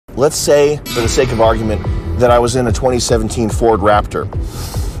Let's say, for the sake of argument, that I was in a 2017 Ford Raptor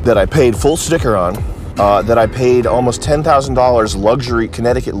that I paid full sticker on, that I paid almost $10,000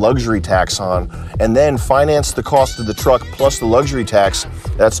 Connecticut luxury tax on, and then financed the cost of the truck plus the luxury tax.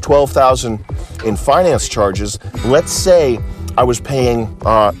 That's $12,000 in finance charges. Let's say I was paying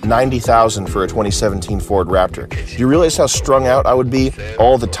 $90,000 for a 2017 Ford Raptor. Do you realize how strung out I would be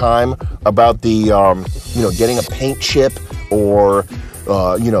all the time about the, getting a paint chip, or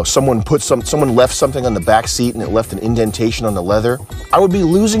someone left something on the back seat and it left an indentation on the leather? I would be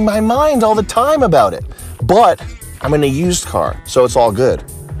losing my mind all the time about it. But I'm in a used car, so it's all good.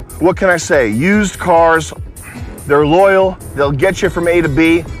 What can I say? Used cars, they're loyal, they'll get you from A to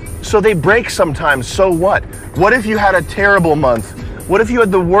B. So they break sometimes, so what? What if you had a terrible month? What if you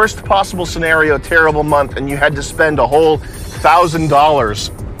had the worst possible scenario, terrible month, and you had to spend a whole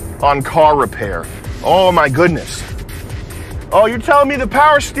 $1,000 on car repair? Oh my goodness. Oh, you're telling me the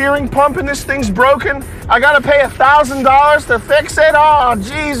power steering pump in this thing's broken? I gotta pay $1,000 to fix it? Oh,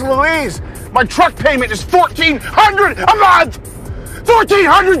 geez Louise. My truck payment is $1,400 a month!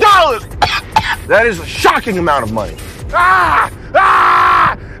 $1,400! That is a shocking amount of money.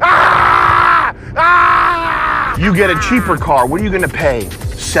 You get a cheaper car, what are you gonna pay?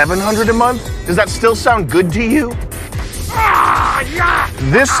 $700 a month? Does that still sound good to you?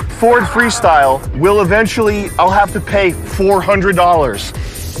 This Ford Freestyle will eventually, I'll have to pay $400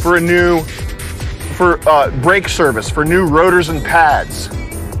 for brake service, for new rotors and pads.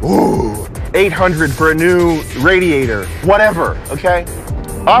 Ooh, $800 for a new radiator, whatever, okay?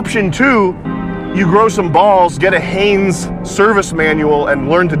 Option 2, you grow some balls, get a Haynes service manual, and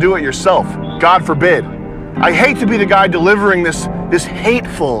learn to do it yourself. God forbid. I hate to be the guy delivering this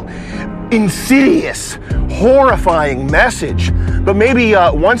hateful, insidious, horrifying message, but maybe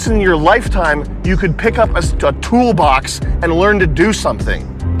once in your lifetime, you could pick up a toolbox and learn to do something.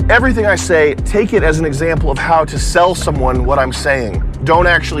 Everything I say, take it as an example of how to sell someone what I'm saying. Don't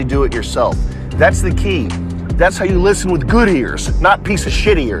actually do it yourself. That's the key. That's how you listen with good ears, not piece of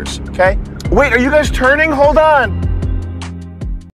shit ears, okay? Wait, are you guys turning? Hold on.